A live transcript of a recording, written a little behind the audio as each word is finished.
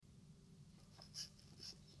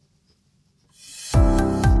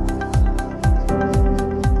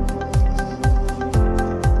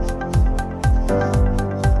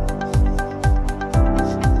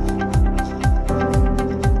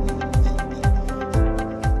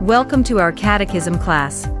Welcome to our Catechism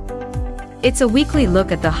class. It's a weekly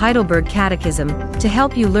look at the Heidelberg Catechism to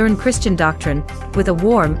help you learn Christian doctrine with a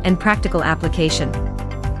warm and practical application.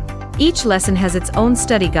 Each lesson has its own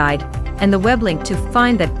study guide, and the web link to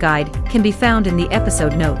find that guide can be found in the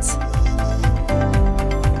episode notes.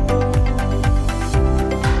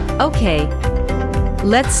 Okay,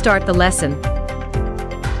 let's start the lesson.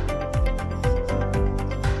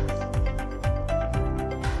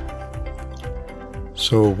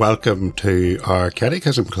 So welcome to our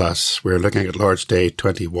Catechism class. We're looking at Lord's Day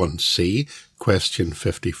 21C, question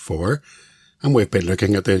 54, and we've been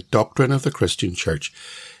looking at the doctrine of the Christian Church.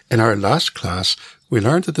 In our last class, we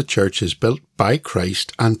learned that the Church is built by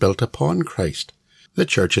Christ and built upon Christ. The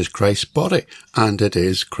Church is Christ's body, and it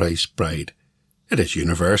is Christ's bride. It is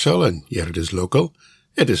universal, and yet it is local.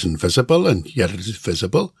 It is invisible, and yet it is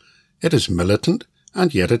visible. It is militant,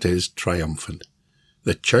 and yet it is triumphant.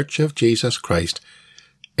 The Church of Jesus Christ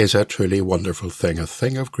is a truly wonderful thing, a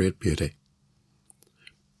thing of great beauty.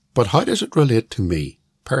 But how does it relate to me,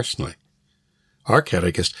 personally? Our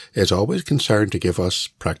catechist is always concerned to give us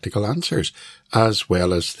practical answers, as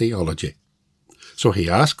well as theology. So he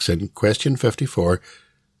asks in question 54,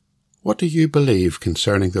 what do you believe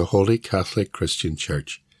concerning the Holy Catholic Christian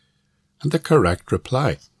Church? And the correct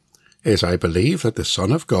reply is, I believe that the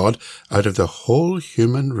Son of God, out of the whole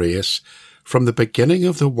human race, from the beginning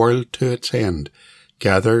of the world to its end,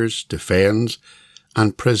 gathers, defends,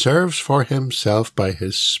 and preserves for himself by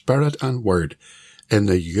his Spirit and Word, in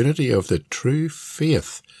the unity of the true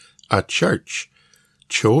faith, a church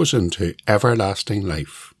chosen to everlasting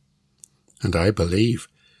life. And I believe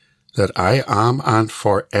that I am and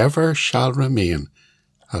forever shall remain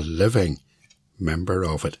a living member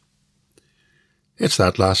of it. It's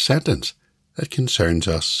that last sentence that concerns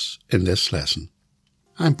us in this lesson.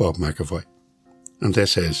 I'm Bob McAvoy, and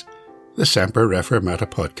this is the Semper Reformata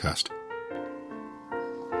podcast.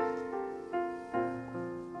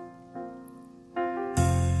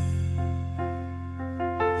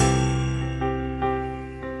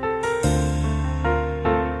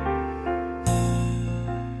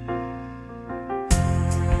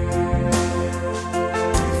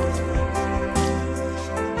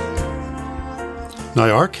 Now,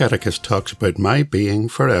 our catechist talks about my being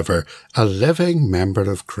forever a living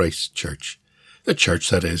member of Christ's church, the church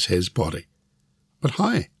that is his body. But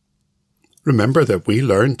how? Remember that we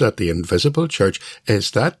learned that the invisible church is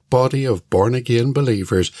that body of born-again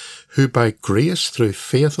believers who by grace through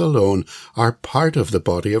faith alone are part of the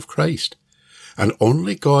body of Christ. And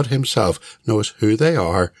only God himself knows who they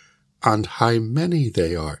are and how many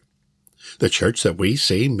they are. The church that we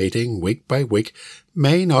see meeting week by week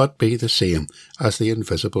may not be the same as the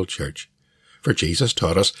invisible church. For Jesus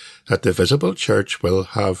taught us that the visible church will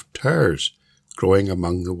have tares growing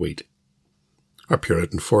among the wheat. Our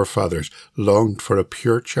Puritan forefathers longed for a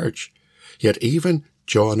pure church, yet even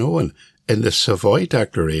John Owen in the Savoy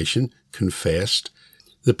Declaration confessed,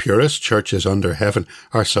 the purest churches under heaven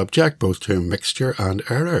are subject both to mixture and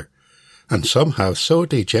error, and some have so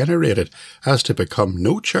degenerated as to become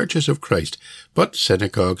no churches of Christ, but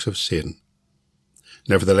synagogues of Satan.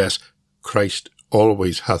 Nevertheless, Christ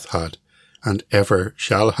always hath had, and ever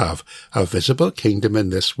shall have, a visible kingdom in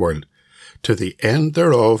this world, to the end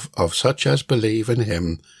thereof of such as believe in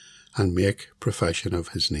him and make profession of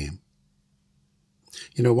his name.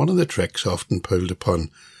 You know, one of the tricks often pulled upon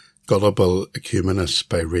gullible ecumenists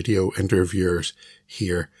by radio interviewers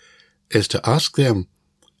here is to ask them,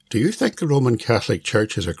 do you think the Roman Catholic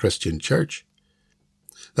Church is a Christian church?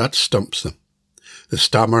 That stumps them. The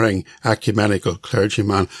stammering ecumenical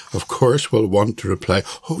clergyman, of course, will want to reply,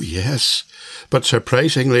 oh yes, but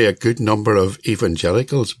surprisingly a good number of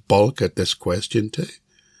evangelicals balk at this question too.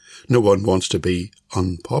 No one wants to be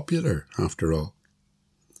unpopular, after all.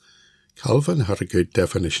 Calvin had a good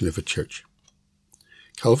definition of a church.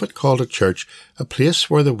 Calvin called a church a place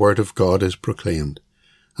where the word of God is proclaimed,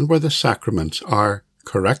 and where the sacraments are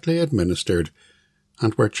correctly administered,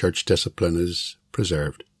 and where church discipline is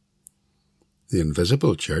preserved. The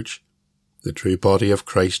invisible church, the true body of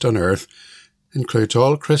Christ on earth, includes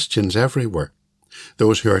all Christians everywhere,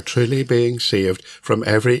 those who are truly being saved from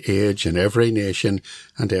every age and every nation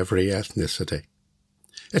and every ethnicity.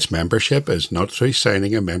 Its membership is not through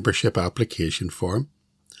signing a membership application form,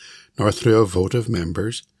 nor through a vote of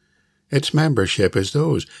members. Its membership is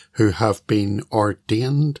those who have been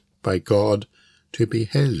ordained by God to be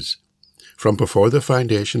his, from before the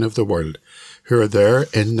foundation of the world, who are there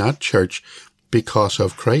in that church because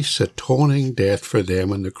of Christ's atoning death for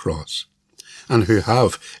them on the cross, and who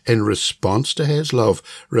have, in response to his love,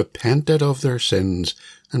 repented of their sins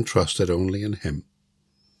and trusted only in him.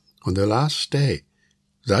 On the last day,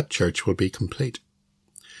 that church will be complete.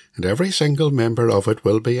 And every single member of it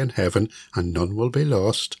will be in heaven, and none will be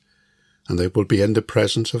lost, and they will be in the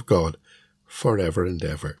presence of God forever and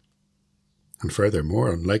ever. And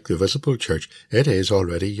furthermore, unlike the visible church, it is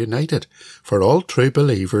already united, for all true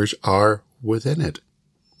believers are within it.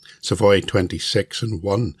 Savoy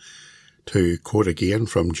 26:1, to quote again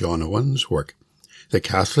from John Owen's work, "The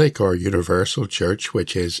Catholic or universal church,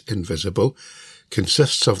 which is invisible,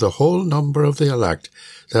 consists of the whole number of the elect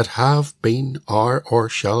that have been, are, or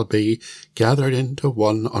shall be, gathered into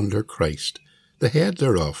one under Christ, the head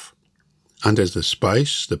thereof, and is the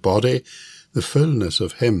spouse, the body, the fullness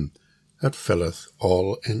of him that filleth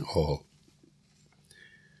all in all."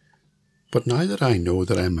 But now that I know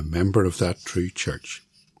that I am a member of that true church,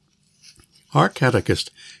 our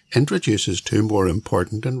catechist introduces two more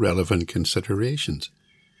important and relevant considerations.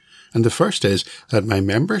 And the first is that my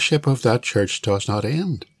membership of that church does not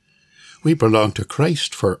end. We belong to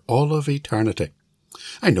Christ for all of eternity.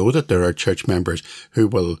 I know that there are church members who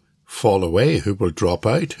will fall away, who will drop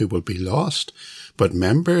out, who will be lost, but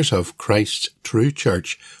members of Christ's true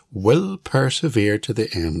church will persevere to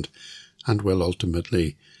the end and will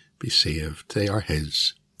ultimately be saved. They are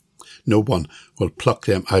his. No one will pluck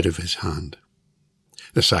them out of his hand.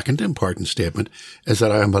 The second important statement is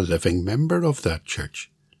that I am a living member of that church.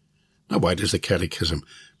 Now, why does the Catechism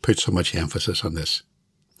put so much emphasis on this?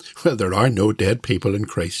 Well, there are no dead people in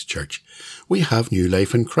Christ's church. We have new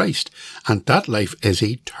life in Christ, and that life is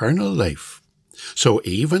eternal life. So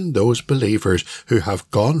even those believers who have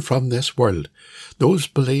gone from this world, those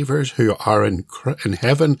believers who are in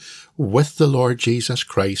heaven with the Lord Jesus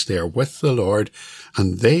Christ, they are with the Lord,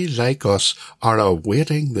 and they, like us, are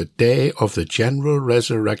awaiting the day of the general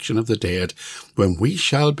resurrection of the dead, when we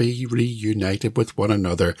shall be reunited with one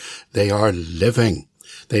another. They are living,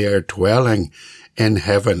 they are dwelling in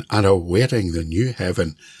heaven and awaiting the new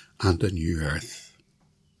heaven and the new earth.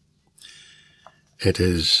 It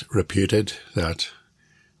is reputed that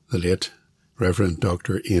the late Reverend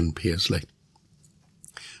Dr. Ian Paisley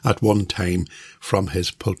at one time from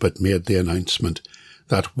his pulpit made the announcement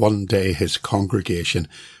that one day his congregation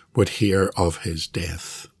would hear of his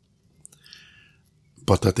death,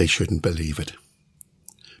 but that they shouldn't believe it,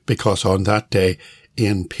 because on that day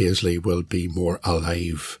Ian Paisley will be more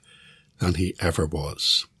alive than he ever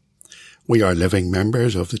was. We are living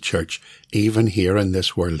members of the church even here in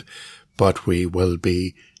this world, but we will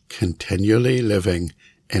be continually living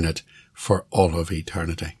in it for all of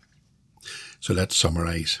eternity. So let's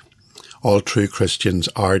summarize. All true Christians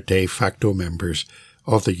are de facto members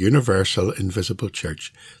of the universal invisible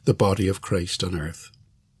church, the body of Christ on earth.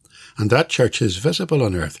 And that church is visible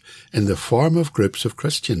on earth in the form of groups of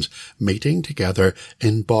Christians meeting together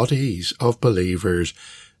in bodies of believers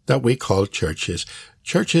that we call churches,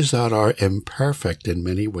 churches that are imperfect in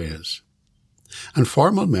many ways. And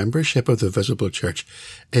formal membership of the visible church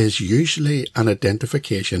is usually an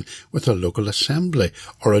identification with a local assembly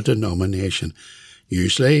or a denomination,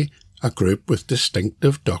 usually a group with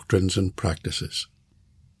distinctive doctrines and practices.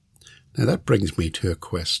 Now that brings me to a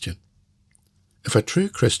question. If a true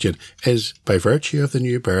Christian is, by virtue of the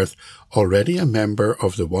new birth, already a member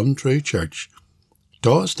of the one true church,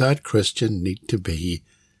 does that Christian need to be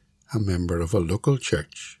a member of a local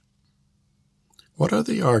church? What are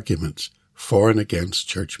the arguments for and against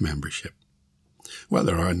church membership? Well,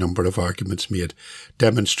 there are a number of arguments made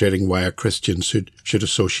demonstrating why a Christian should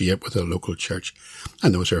associate with a local church,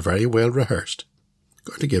 and those are very well rehearsed. I'm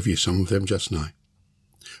going to give you some of them just now.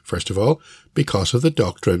 First of all, because of the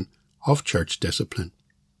doctrine of church discipline.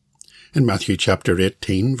 In Matthew chapter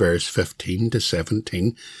 18, verse 15 to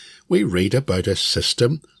 17, we read about a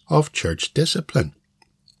system of church discipline,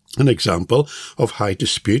 an example of how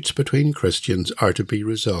disputes between Christians are to be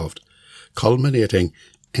resolved, culminating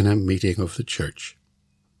in a meeting of the church.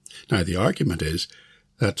 Now, the argument is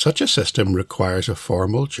that such a system requires a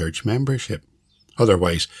formal church membership.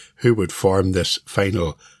 Otherwise, who would form this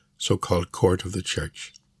final so-called court of the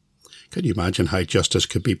church? Can you imagine how justice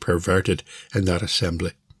could be perverted in that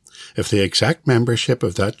assembly if the exact membership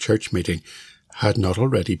of that church meeting had not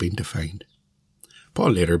already been defined?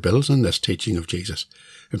 Paul later builds on this teaching of Jesus.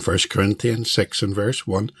 In 1 Corinthians 6 and verse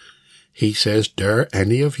 1, he says, "Dare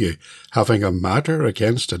any of you, having a matter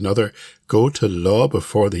against another, go to law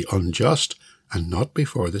before the unjust and not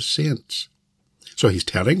before the saints?" So he's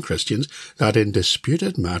telling Christians that in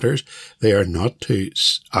disputed matters, they are not to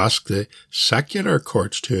ask the secular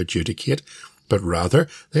courts to adjudicate, but rather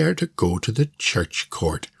they are to go to the church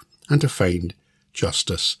court and to find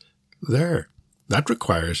justice there. That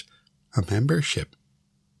requires a membership.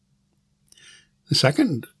 The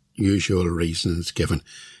second usual reasons given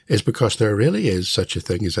is because there really is such a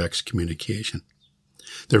thing as excommunication.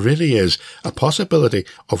 There really is a possibility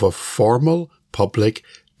of a formal public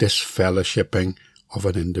disfellowshipping of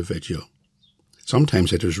an individual.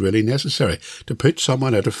 Sometimes it is really necessary to put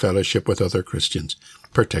someone out of fellowship with other Christians,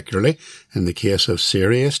 particularly in the case of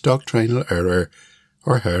serious doctrinal error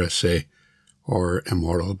or heresy or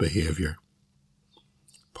immoral behaviour.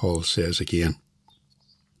 Paul says again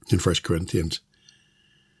in 1 Corinthians,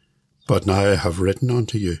 "But now I have written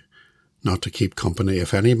unto you, not to keep company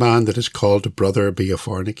if any man that is called a brother be a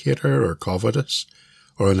fornicator, or covetous,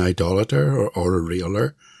 or an idolater, or a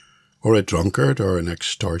railer, or a drunkard, or an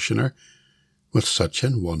extortioner, with such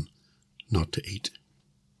an one not to eat."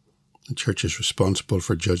 The church is responsible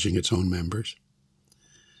for judging its own members.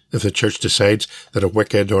 If the church decides that a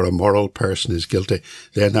wicked or immoral person is guilty,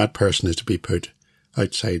 then that person is to be put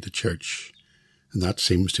outside the church. And that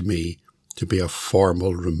seems to me to be a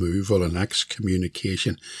formal removal and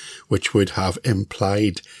excommunication, which would have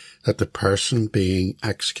implied that the person being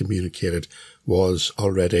excommunicated was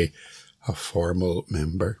already a formal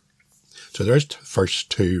member. So there's the first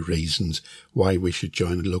two reasons why we should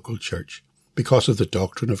join a local church. Because of the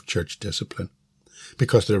doctrine of church discipline.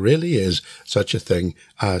 Because there really is such a thing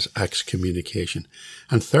as excommunication.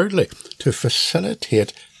 And thirdly, to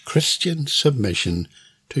facilitate Christian submission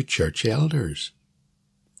to church elders.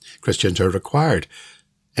 Christians are required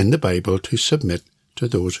in the Bible to submit to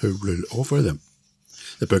those who rule over them.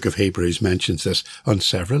 The book of Hebrews mentions this on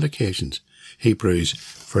several occasions.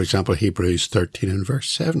 For example, Hebrews 13 and verse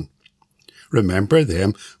 7. "Remember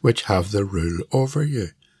them which have the rule over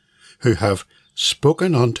you, who have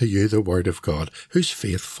spoken unto you the word of God, whose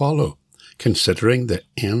faith follow, considering the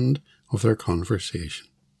end of their conversation."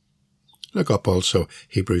 Look up also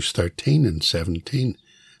Hebrews 13 and 17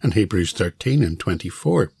 and Hebrews 13 and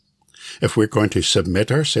 24. If we're going to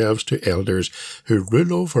submit ourselves to elders who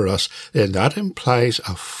rule over us, then that implies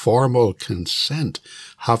a formal consent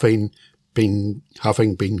having been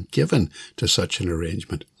given to such an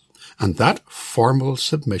arrangement. And that formal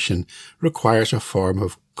submission requires a form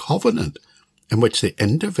of covenant in which the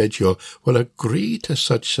individual will agree to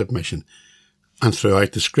such submission. And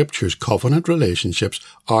throughout the scriptures, covenant relationships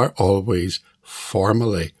are always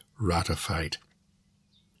formally ratified.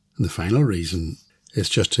 And the final reason is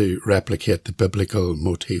just to replicate the biblical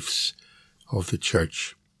motifs of the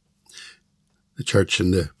church. The church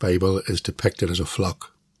in the Bible is depicted as a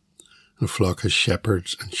flock. And a flock has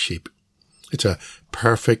shepherds and sheep. It's a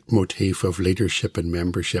perfect motif of leadership and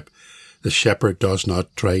membership. The shepherd does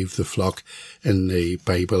not drive the flock. In the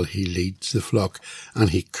Bible, he leads the flock,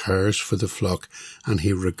 and he cares for the flock, and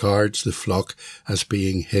he regards the flock as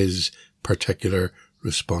being his particular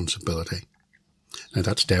responsibility. Now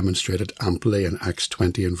that's demonstrated amply in Acts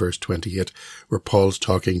 20 and verse 28, where Paul's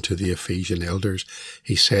talking to the Ephesian elders.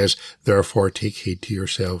 He says, "Therefore take heed to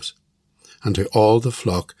yourselves, and to all the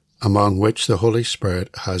flock among which the Holy Spirit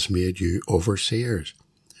has made you overseers,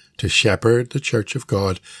 to shepherd the church of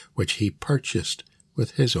God, which he purchased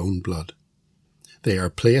with his own blood." They are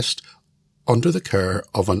placed under the care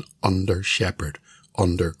of an under-shepherd,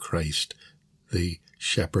 under Christ, the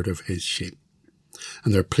shepherd of his sheep.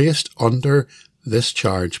 And they're placed under this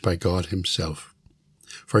charge by God himself.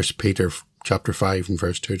 1 Peter chapter 5 and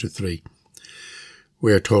verse 2 to 3.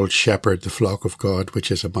 We are told, "Shepherd the flock of God which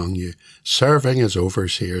is among you, serving as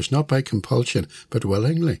overseers, not by compulsion, but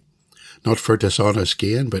willingly, not for dishonest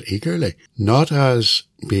gain, but eagerly, not as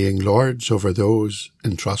being lords over those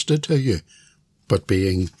entrusted to you, but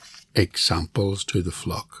being examples to the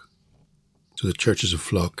flock." So the church is a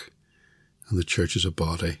flock, and the church is a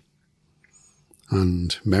body.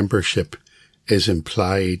 And membership is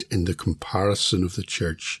implied in the comparison of the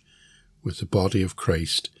church with the body of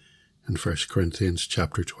Christ in 1 Corinthians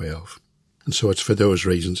chapter 12. And so it's for those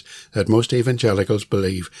reasons that most evangelicals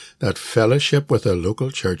believe that fellowship with a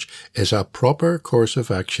local church is a proper course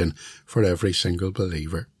of action for every single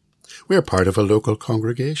believer. We are part of a local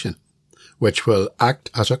congregation, which will act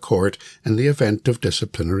as a court in the event of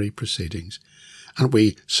disciplinary proceedings, and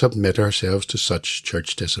we submit ourselves to such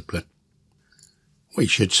church discipline. We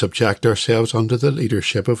should subject ourselves under the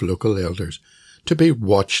leadership of local elders, to be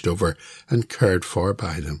watched over and cared for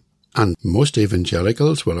by them. And most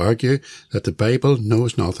evangelicals will argue that the Bible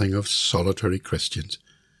knows nothing of solitary Christians.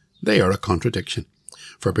 They are a contradiction,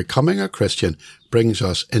 for becoming a Christian brings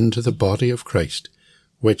us into the body of Christ,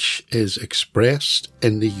 which is expressed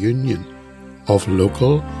in the union of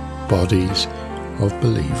local bodies of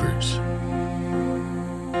believers.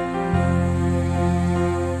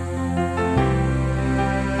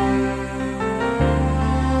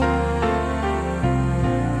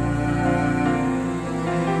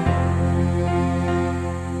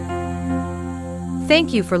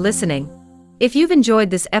 Thank you for listening. If you've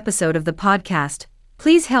enjoyed this episode of the podcast,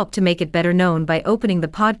 please help to make it better known by opening the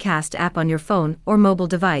podcast app on your phone or mobile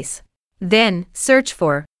device. Then, search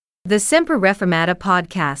for the Semper Reformata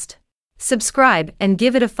podcast. Subscribe and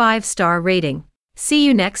give it a 5-star rating. See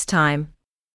you next time.